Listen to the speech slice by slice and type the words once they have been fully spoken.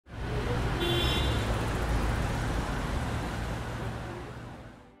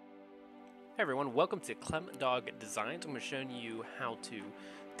Hi everyone, welcome to Klemdog Designs. I'm going to show you how to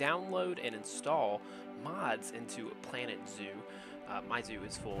download and install mods into Planet Zoo. My zoo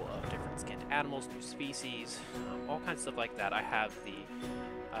is full of different skinned animals, new species, all kinds of stuff like that. I have the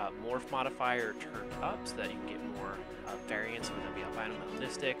morph modifier turned up so that you can get more variants, whether it be albino,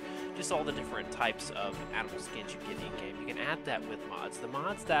 just all the different types of animal skins you get in-game. You can add that with mods. The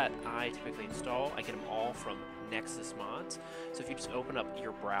mods that I typically install, I get them all from Nexus mods. So if you just open up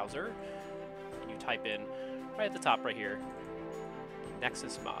your browser, you type in right at the top right here,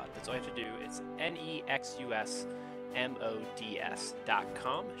 Nexus mod. That's all you have to do. It's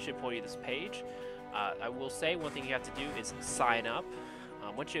nexusmods.com. Should pull you this page. I will say one thing you have to do is sign up.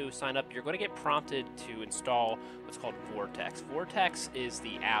 Once you sign up, you're going to get prompted to install what's called Vortex. Vortex is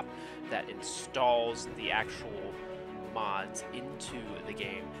the app that installs the actual mods into the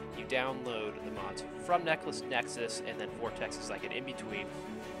game. You download the mods from Nexus, and then Vortex is like an in-between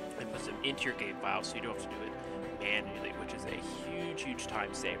and puts them into your game file, so you don't have to do it manually, which is a huge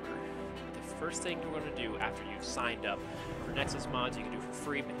time saver. The first thing you're going to do after you've signed up for Nexus mods, you can do for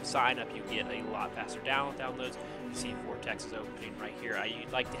free, but if you sign up, you get a lot faster downloads. You see Vortex is opening right here. I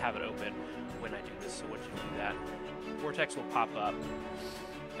like to have it open when I do this, so once you do that, Vortex will pop up,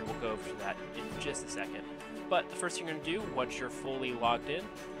 and we'll go over to that in just a second. But the first thing you're going to do, once you're fully logged in,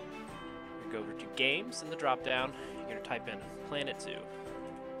 you go over to Games in the drop-down, you're going to type in Planet Zoo.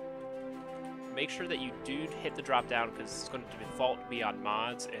 Make sure that you do hit the drop down because it's going to default to be on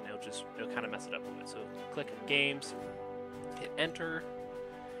mods, and it'll kind of mess it up a little bit. So click Games, hit Enter.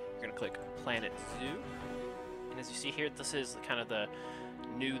 You're going to click Planet Zoo, and as you see here, this is kind of the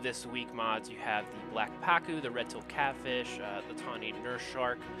new this week mods. You have the Black Pacu, the Red-tailed Catfish, the Tawny Nurse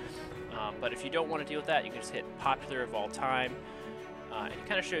Shark. But if you don't want to deal with that, you can just hit Popular of all time. And it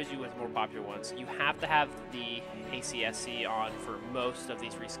kind of shows you with more popular ones. You have to have the ACSE on for most of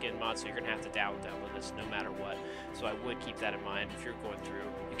these reskin mods, so you're going to have to download this no matter what. So I would keep that in mind if you're going through.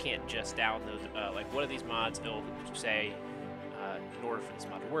 You can't just download like one of these mods. It'll say in order for this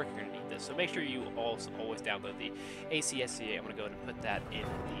mod to work, you're going to need this. So make sure you also always download the ACSE. I'm going to go ahead and put that in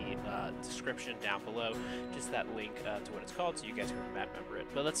the description down below, just that link to what it's called, so you guys can remember it.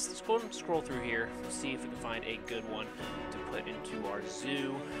 But let's scroll through here, see if we can find a good one to put into our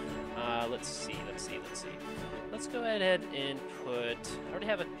zoo. Let's see. Let's go ahead and put, I already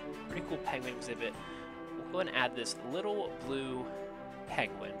have a pretty cool penguin exhibit. We'll go ahead and add this little blue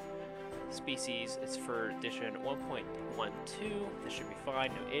penguin species. It's for edition 1.12. This should be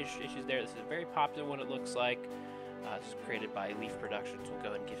fine, no issues there. This is a very popular one, it looks like. It's created by Leaf Productions. We'll go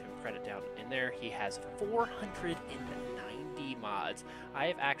ahead and give him credit down in there. He has 490 mods. I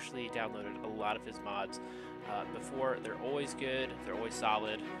have actually downloaded a lot of his mods before. They're always good, they're always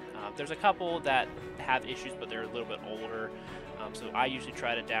solid. There's a couple that have issues, but they're a little bit older. So I usually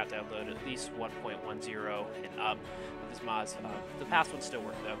try to download at least 1.10 and up with his mods. The past ones still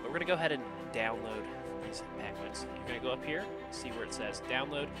work though, but we're going to go ahead and download these penguins. You're going to go up here, see where it says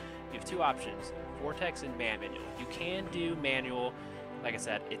download. You have two options, Vortex and manual. You can do manual. Like I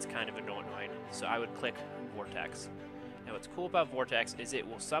said, it's kind of annoying, so I would click Vortex. Now what's cool about Vortex is it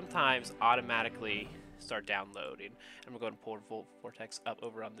will sometimes automatically start downloading. I'm going to go ahead and pull Vortex up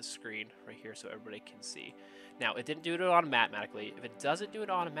over on the screen right here so everybody can see. Now it didn't do it automatically. If it doesn't do it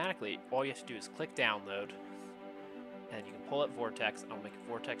automatically, all you have to do is click download, and you can pull up Vortex. I'll make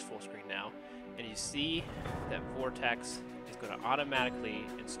Vortex full screen now, and you see that Vortex is going to automatically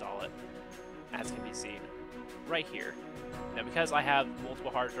install it, as can be seen right here. Now because I have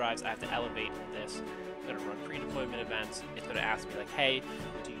multiple hard drives, I have to elevate this. I'm going to run pre-deployment events. It's going to ask me like, hey,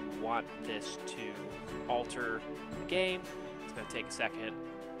 do you want this to alter the game? It's going to take a second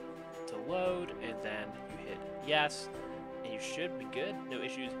to load, and then you hit yes, and you should be good. No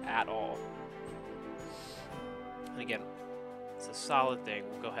issues at all. And again, it's a solid thing.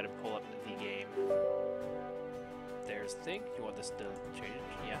 We'll go ahead and pull up the game. There's the thing. You want this to change?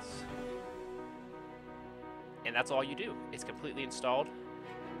 Yes. And that's all you do. It's completely installed.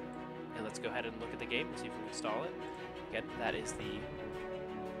 And let's go ahead and look at the game and see if we can install it. Again, that is the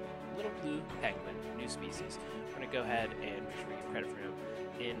little blue penguin, new species. We're going to go ahead and make sure we give credit for him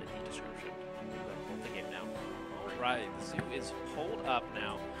in the description. We're going to pull up the game now. Alright, the zoo is pulled up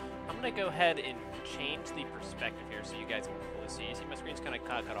now. I'm going to go ahead and change the perspective here so you guys can fully see. You see my screen's kind of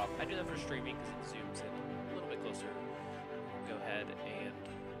cut off. I do that for streaming because it zooms in a little bit closer. We'll go ahead and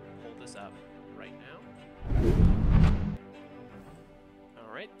pull this up right now.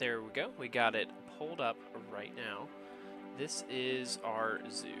 Alright, there we go. We got it pulled up right now. This is our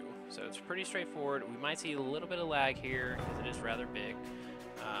zoo. So it's pretty straightforward. We might see a little bit of lag here because it is rather big.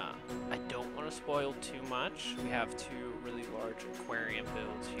 I don't want to spoil too much. We have two really large aquarium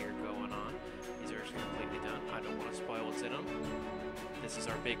builds here going on. These are completely done. I don't want to spoil what's in them. This is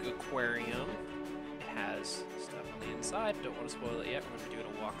our big aquarium. It has stuff on the inside. Don't want to spoil it yet. We're going to be doing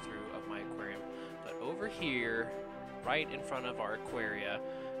a walkthrough of my aquarium. But over here, right in front of our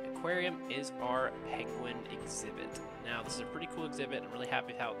aquarium is our penguin exhibit. Now, this is a pretty cool exhibit. I'm really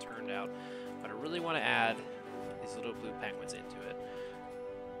happy with how it turned out. But I really want to add these little blue penguins into it.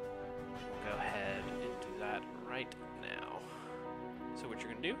 We'll go ahead and do that right now. So what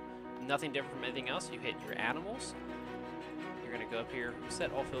you're going to do, nothing different from anything else. You hit your animals. You're going to go up here,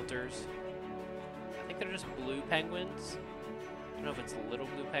 set all filters. I think they're just blue penguins. I don't know if it's a little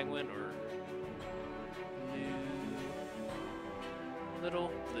blue penguin or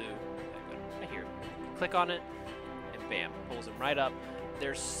little blue penguin. Right here. Click on it, and bam, pulls them right up.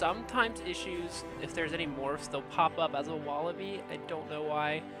 There's sometimes issues. If there's any morphs, they'll pop up as a wallaby. I don't know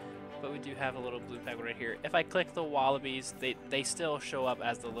why, but we do have a little blue penguin right here. If I click the wallabies, they still show up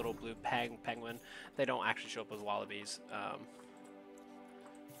as the little blue penguin. They don't actually show up as wallabies.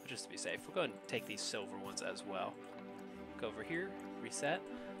 Just to be safe, we'll go ahead and take these silver ones as well. Go over here, reset.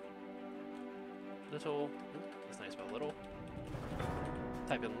 Little, that's nice about little.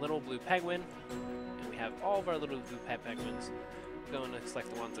 Type in little blue penguin, and we have all of our little blue penguins. Go and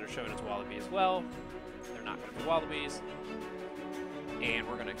select the ones that are shown as wallaby as well. They're not going to be wallabies. And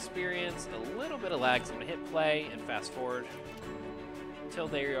we're going to experience a little bit of lag, so I'm going to hit play and fast forward until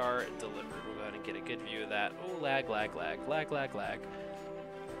they are delivered. We'll go ahead and get a good view of that. Oh, lag, lag, lag, lag, lag, lag.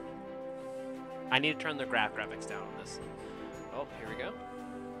 I need to turn the graphics down on this. Oh, here we go.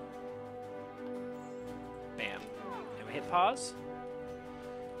 Bam. And we hit pause.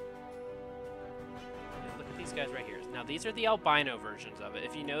 And look at these guys right here. Now, these are the albino versions of it.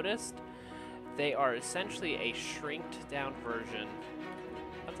 If you noticed, they are essentially a shrinked down version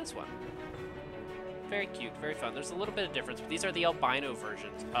of this one. Very cute, very fun. There's a little bit of difference, but these are the albino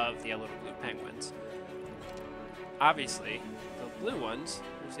versions of the little blue penguins. Obviously, the blue ones,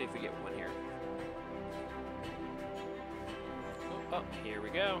 let's see if we get one here. Oh, here we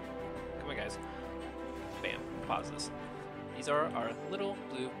go. Come on, guys. Bam, pause this. These are our little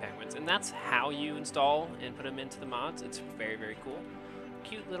blue penguins, and that's how you install and put them into the mods. It's very, very cool.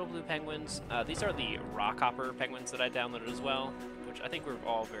 Cute little blue penguins. These are the rockhopper penguins that I downloaded as well, which I think we're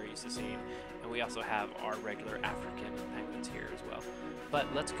all very used to seeing. And we also have our regular African penguins here as well. But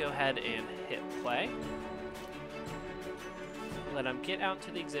let's go ahead and hit play. Let them get out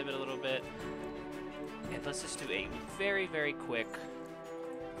to the exhibit a little bit. And let's just do a very, very quick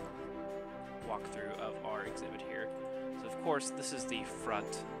walkthrough of our exhibit here. So of course, this is the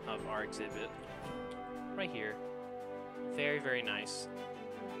front of our exhibit right here. Very, very nice.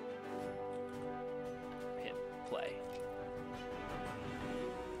 Hit play.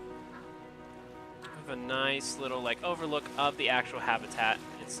 We have a nice little like overlook of the actual habitat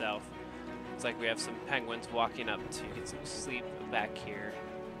itself. Looks like we have some penguins walking up to get some sleep back here.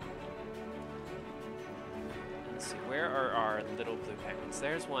 Let's see, where are our little blue penguins?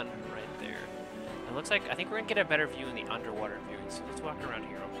 There's one right there. It looks like, I think we're gonna get a better view in the underwater view. So let's walk around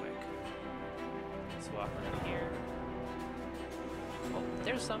here real quick. Let's walk around here. Oh,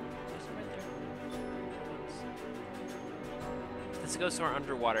 there's some right there. This goes to our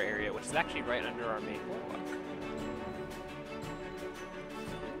underwater area, which is actually right under our main boardwalk.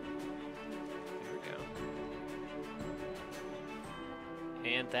 There we go.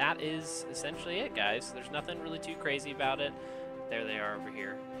 And that is essentially it, guys. There's nothing really too crazy about it. There they are over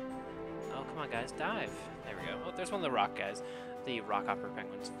here. Oh, come on, guys, dive. There we go. Oh, there's one of the rock guys. The rockhopper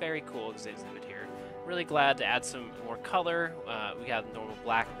penguins. Very cool exhibit here. Really glad to add some more color. We have normal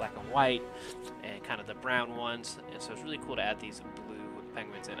black, black and white, and kind of the brown ones. And so it's really cool to add these blue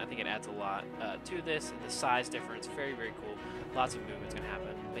penguins in. I think it adds a lot to this, and the size difference. Very, very cool. Lots of movement's gonna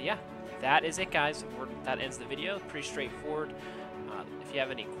happen. But yeah, that is it, guys. That ends the video. Pretty straightforward. If you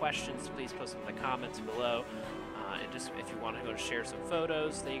have any questions, please post them in the comments below. And just if you want to go to share some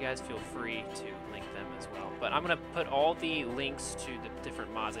photos, then you guys feel free to link them as well. But I'm going to put all the links to the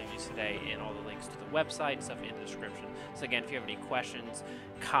different mods I've used today and all the links to the website and stuff in the description. So again, if you have any questions,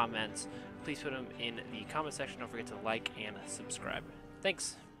 comments, please put them in the comment section. Don't forget to like and subscribe.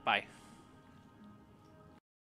 Thanks. Bye.